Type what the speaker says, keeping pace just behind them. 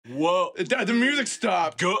Whoa. The music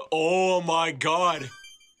stopped. Go. Oh my god.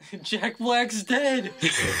 Jack Black's dead.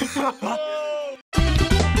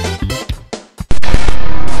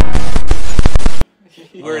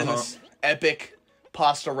 We're in this epic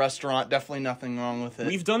pasta restaurant. Definitely nothing wrong with it.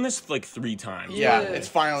 We've done this like 3 times. Yeah, it's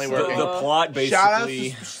finally working. The plot basically. Shout out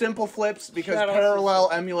to Simple Flips because Shout out to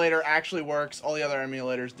Parallel Emulator actually works. All the other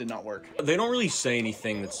emulators did not work. They don't really say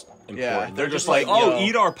anything that's important. Yeah, they're just like, oh,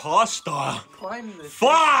 eat our pasta. Climb this.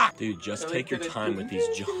 Fuck! Dude, just Are take they your gonna time do with these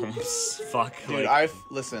jumps. Fuck. Dude, like,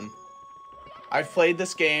 I've played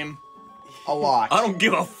this game a lot. I don't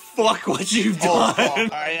give a fuck what you've Oh, done.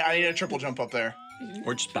 fuck. I need a triple jump up there.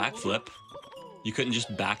 Or just backflip. You couldn't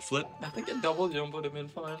just backflip? I think a double jump would have been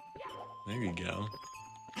fun. There you go.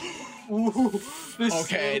 Ooh,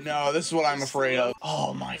 Okay, no, this is what I'm afraid of.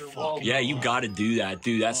 Oh my fucking. Yeah, you gotta do that,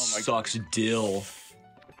 dude. That Oh my sucks dill.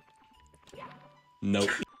 Nope.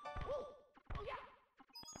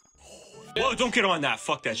 Whoa, don't get on that.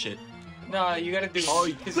 Fuck that shit. Nah, you gotta do. Oh,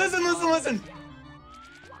 Listen.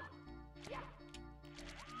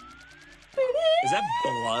 Is that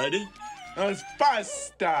blood? No, it's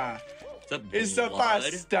pasta. Is that It's a blood?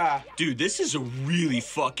 pasta. Dude, this is a really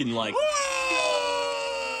fucking like.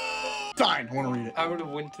 Fine, I want to read it. I would have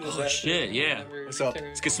went to the bathroom. shit, yeah. Whenever What's up?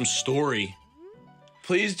 returned. Let's get some story.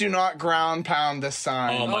 Please do not ground pound this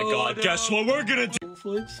sign. Oh my Oh, god, no. guess what we're gonna do?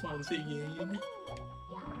 Flips once again.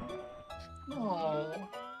 No.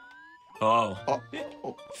 Oh,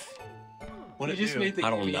 Oh. What You did just it do? made the I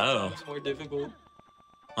don't game know. 8 times more difficult.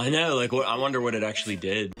 I know, like, I wonder what it actually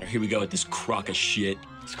did. Here we go with this crock of shit.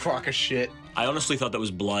 It's crock of shit. I honestly thought that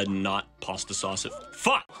was blood and not pasta sauce.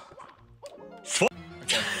 Fuck! Fuck!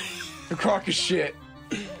 The crock of shit.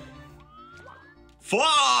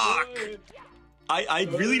 Fuck! I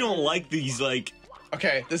really don't like these, like,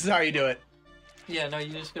 Okay, this is how you do it. Yeah, no,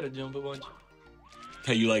 you just gotta jump a bunch.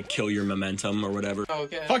 how you, like, kill your momentum or whatever.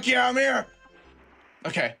 Okay. Fuck yeah, I'm here.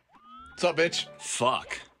 Okay. What's up, bitch?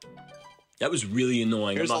 Fuck. That was really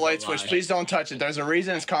annoying. Here's the I'm not light gonna switch. lie. Please don't touch it. There's a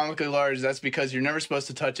reason it's comically large. That's because you're never supposed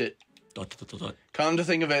to touch it. Dot, dot, dot, dot. Come to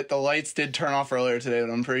think of it, the lights did turn off earlier today, but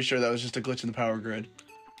I'm pretty sure that was just a glitch in the power grid.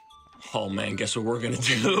 Oh man, guess what we're gonna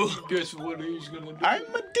do? Guess what he's gonna do? I'm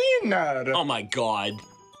a dinner. Oh my god.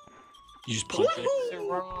 You just punch it.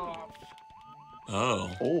 Seraph.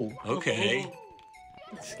 Oh. Oh. Okay.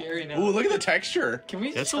 It's scary now. Ooh, look at the texture. Can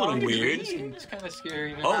we That's a stop little the weird. green? It's kind of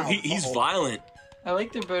scary now. Oh, he's Uh-oh. violent. I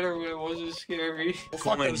liked it better when it wasn't scary. Well,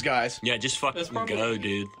 fuck those guys. Yeah, just That's fucking probably- go,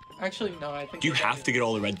 dude. Actually, no, I think. Do you have to get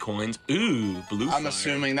all the red coins? Ooh, blue I'm fire.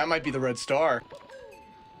 assuming that might be the red star.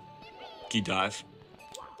 Can you dive?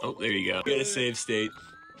 Oh, there you go. Get a save state.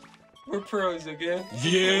 We're pros, okay?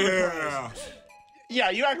 Yeah. Yeah,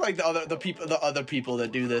 you act like the other people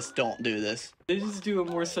that do this don't do this. They just do it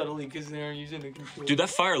more subtly because they aren't using the control. Dude, that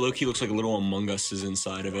fire Loki looks like a little Among Us is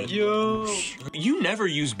inside of it. Yo! You never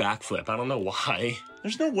use backflip. I don't know why.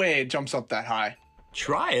 There's no way it jumps up that high.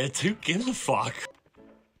 Try it. Who gives a fuck?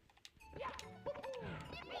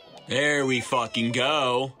 There we fucking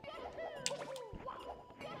go.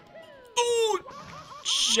 Ooh!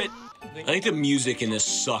 Shit. I think the music in this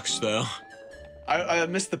sucks, though. I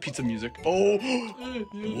missed the pizza music. Oh!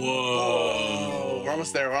 Whoa. We're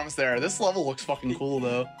almost there, we're almost there. This level looks fucking cool,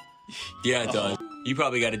 though. Yeah, it does. You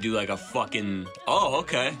probably got to do like a fucking... Oh,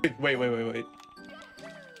 okay. Wait.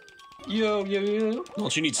 Yo!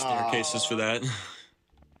 Don't you need staircases for that?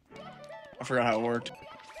 I forgot how it worked.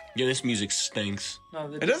 Yeah, this music stinks. No,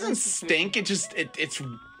 the It doesn't difference between- stink, it's...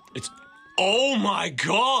 It's... Oh my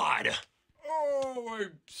god! Oh, I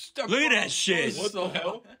stepped Look at on- that shit! What the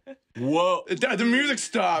hell? Whoa! The music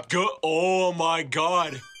stopped! Go! Oh my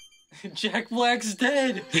god! Jack Black's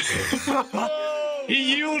dead!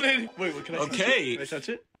 He yielded! Wait, what, can I touch Okay. it? Can I touch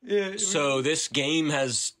it? Yeah. So this game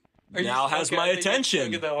has... Are you- now has okay, my I think attention.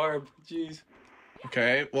 Look at the orb. Jeez.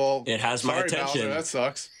 Okay, well... It has my sorry, attention. Bowser, that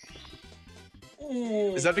sucks.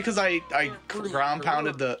 Ooh. Is that because I ground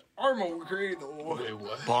pounded the... I'm okay though. Wait,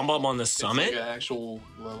 what? Bomb Bomb on the It's summit? like an actual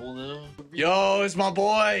level now? Yo, it's my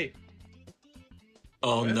boy!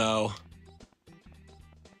 Oh no.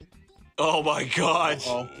 Oh my god.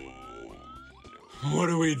 Oh, What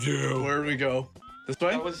do we do? where do we go? This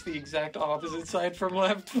way? That was the exact opposite side from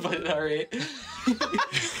left, but alright.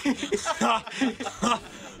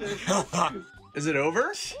 Is it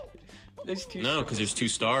over? There's two. No, because there's 2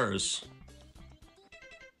 stars.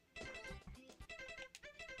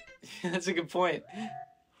 That's a good point.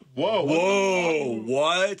 Whoa! Whoa,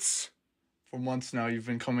 what? For months now, you've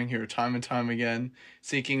been coming here time and time again,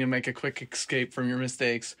 seeking to make a quick escape from your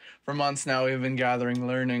mistakes. For months now, we've been gathering,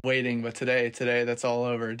 learning, waiting, but today, that's all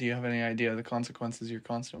over. Do you have any idea of the consequences of your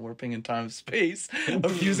constant warping in time and space,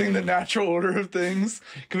 abusing the natural order of things,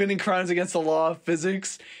 committing crimes against the law of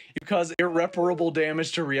physics? You cause irreparable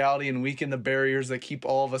damage to reality and weaken the barriers that keep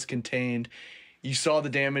all of us contained. You saw the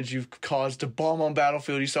damage you've caused to Bomb on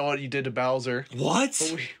Battlefield. You saw what you did to Bowser. What?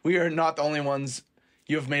 But we are not the only ones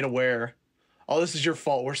you have made aware. All this is your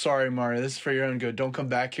fault. We're sorry, Mario. This is for your own good. Don't come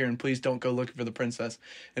back here, and please don't go looking for the princess.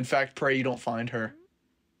 In fact, pray you don't find her.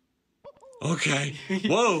 Okay.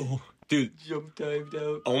 Whoa. Dude. Jump dived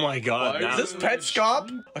out. Oh my god. Is Now, this Petscop?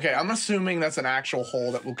 Okay, I'm assuming that's an actual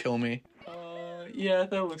hole that will kill me. Yeah,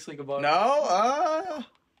 that looks like a bomb. No?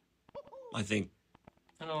 I think.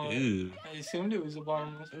 I don't know. Ew. I assumed it was a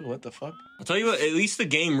bomb. Ooh, what the fuck? I'll tell you what, at least the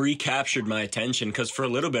game recaptured my attention, because for a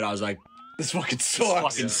little bit I was like, This fucking this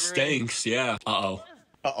sucks. fucking stinks. Yeah. Uh-oh.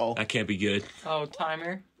 Uh-oh. That can't be good. Oh,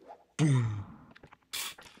 timer. Boom.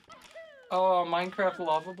 Oh, Minecraft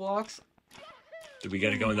lava blocks. Did we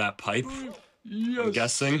gotta go in that pipe? Yes. I'm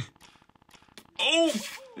guessing. Oh!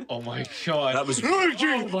 Oh my god. That was Oh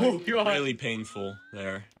my god. really painful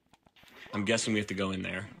there. I'm guessing we have to go in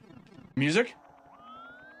there. Music?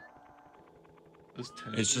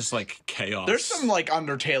 It's just like chaos. There's some, like,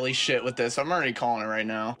 Undertale-y shit with this. I'm already calling it right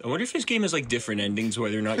now. I wonder if this game has like different endings,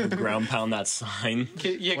 whether or not you ground pound that sign.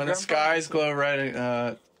 Yeah, When the skies glow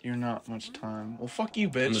red, you're not much time. Well, fuck you,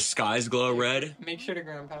 And the bitch. skies glow red. Make sure to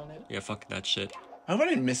ground pound it. Yeah, fuck that shit. I hope I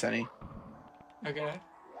didn't miss any. Okay.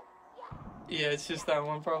 Yeah, it's just that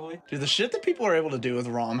one probably. Dude, the shit that people are able to do with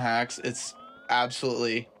ROM hacks, it's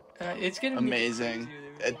absolutely It's gonna be amazing. crazy.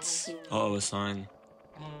 It's... Oh, a sign.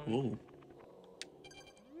 Ooh.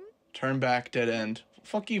 Turn back, dead end.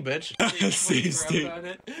 Fuck you, bitch. Cease, dude.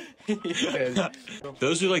 Ground pound Yeah.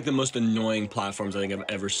 Those are like the most annoying platforms I think I've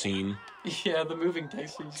ever seen. it. Yeah, the moving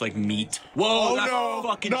textures. It's like meat. Whoa, Oh that no!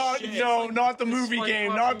 fucking Not, shit. no, not the movie like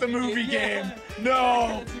game, fucking not the movie yeah. game. No!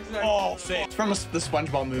 That's exactly Oh, what it's from the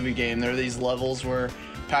SpongeBob movie game. There are these levels where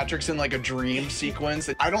Patrick's in like a dream sequence.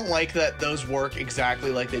 I don't like that those work exactly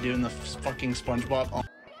like they do in the fucking SpongeBob. Oh.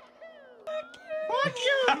 Fuck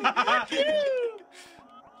you! Fuck you!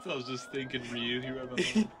 I was just thinking Ryu.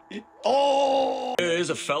 Oh! There's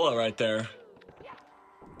a fella right there.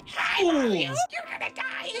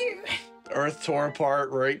 Earth tore apart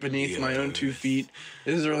right beneath my own 2 feet.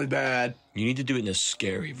 This is really bad. You need to do it in a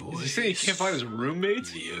scary Did you voice. say he can't find his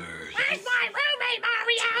roommates? The earth. Where's my roommate,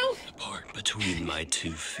 Mario? Apart between my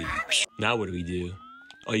 2 feet. Now what do we do?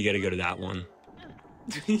 Oh, you gotta go to that one.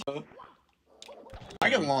 I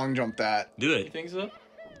can long jump that. Do You it. think so?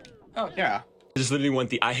 Oh, Yeah. I just literally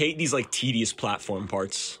want I hate these like tedious platform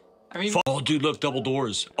parts. I mean, Oh, dude, look, double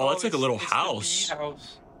doors. Oh, that's like a little it's the house. bee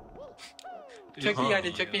house. Check the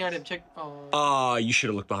item, check the item, check. Oh. Ah, you should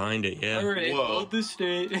have looked behind it, yeah. Alright, Whoa. hold the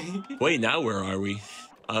state. Wait, now where are we?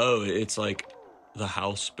 Oh, it's like the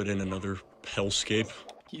house, but in another hellscape.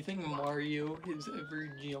 Do you think Mario has ever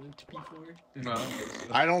jumped before? No.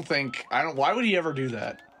 Why would he ever do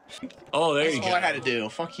that? Oh, there That's you all go. I had to do.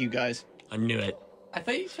 Fuck you guys. I knew it. I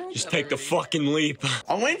thought you said Just that take the already. fucking leap.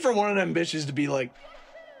 I'm waiting for one of them bitches to be like,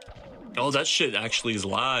 Oh, that shit actually is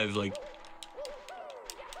live. Like,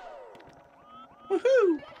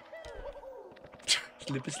 woohoo!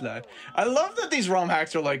 Slip and slide. I love that these ROM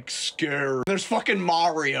hacks are like scary. There's fucking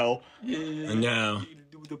Mario. Yeah. I know.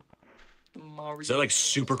 Do the Mario. Is that like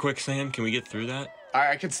super quicksand? Can we get through that?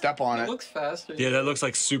 I could step on It it. looks faster. Yeah, that looks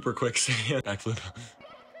like super quicksand. Backflip.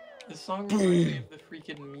 The song reminds me of the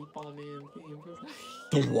freaking Meatball Man theme.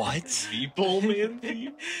 The what? Meatball Man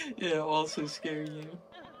theme? Yeah, also scary you.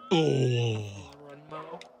 Oh, Run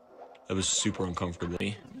Mo. that was super uncomfortable.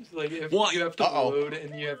 It's like if What? you have to Uh-oh. load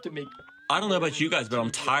and you have to make. I don't know about you guys, but I'm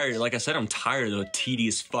tired. Like I said, I'm tired of the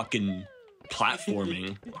tedious fucking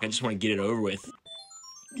platforming. I just want to get it over with.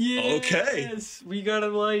 Yes, Okay. we got a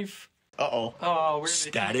life. Uh-oh. Oh, we're in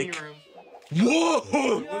Static. the TV room.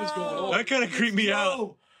 Whoa! What is going on? That kind of creeped me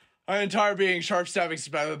out. My entire being sharp stabbing.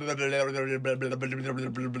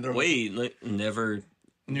 Wait, like, never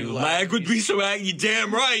New knew lag. lag would be so ag. You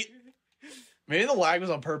damn right. Maybe the lag was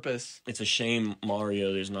on purpose. It's a shame,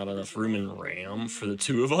 Mario. There's not enough room in RAM for the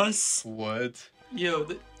two of us. What? Yo,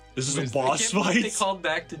 This is Who a is boss they fight. called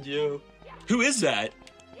back to Joe. Who is that?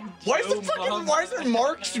 Why is Joe why is there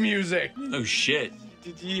Mark's music? Oh shit!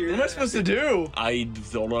 Did you hear What am I that? supposed to do? I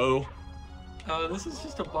don't know. This is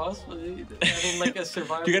just a boss fight. I mean, like a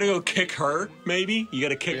survival. You gotta go kick her, maybe? You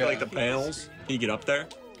gotta kick Yeah. like the panels. Can you get up there?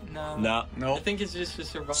 No. Nah. I Nope. think it's just a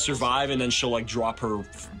survival. Survive and then she'll like drop her.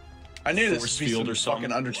 I knew this Force would be field some or something.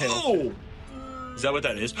 fucking Undertale. Whoa! Is that what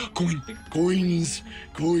that is? Coin.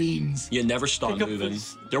 Coins. You never stop Pick up moving.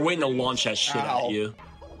 this- They're waiting to launch that shit Ow. at you.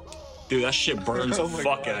 Dude, that shit burns Oh the my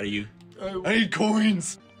fuck God. out of you. I need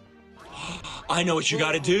coins. I know what you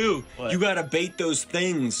gotta do. What? You gotta bait those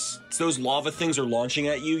things. Those lava things are launching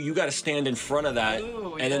at you. You gotta stand in front of that,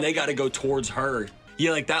 Ooh, and then yeah. they gotta go towards her.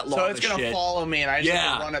 Yeah, like that lava So it's gonna shit. follow me, and I just have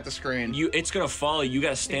Yeah. to run at the screen. It's gonna follow you. You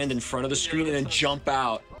gotta stand in front of the screen and then jump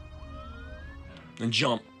out. And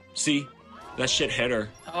jump. See? That shit hit her.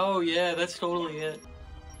 Oh yeah, that's totally it.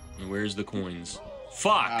 And where's the coins?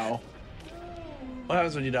 Fuck! Ow. What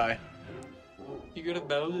happens when you die? You go to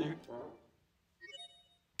Bowser.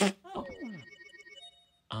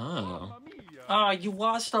 Oh. Ah, you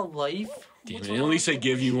lost a life? Damn What's it. At wrong least they with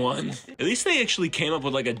give you one. At least they actually came up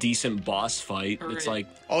with like a decent boss fight. It's Alright. like,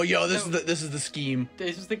 Oh, yo, this is the scheme.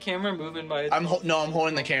 Is the camera moving by itself? I'm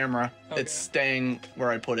holding the camera. Okay. It's staying where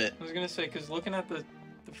I put it. I was gonna say, cause looking at the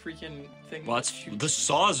freaking thing. well, the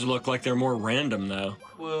saws look like they're more random though.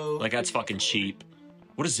 Whoa. Like that's fucking cheap.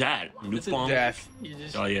 What is that? Nuke It's a bomb? Death. You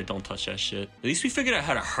just. Oh yeah, don't touch that shit. At least we figured out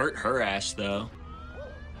how to hurt her ass though.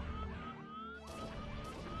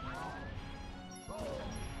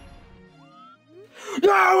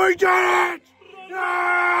 No, we did it!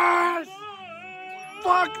 Yes!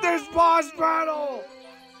 Fuck this boss battle!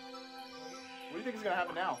 What do you think is gonna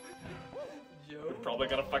happen now? Joe. Probably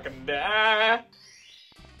gonna fucking die.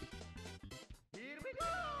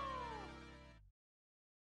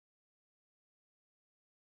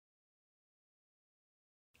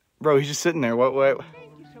 Bro, he's just sitting there. What?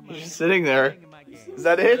 He's just sitting there. Is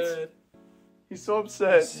that it? He's so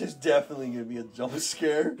upset. This is definitely gonna be a jump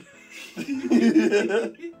scare.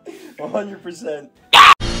 100%.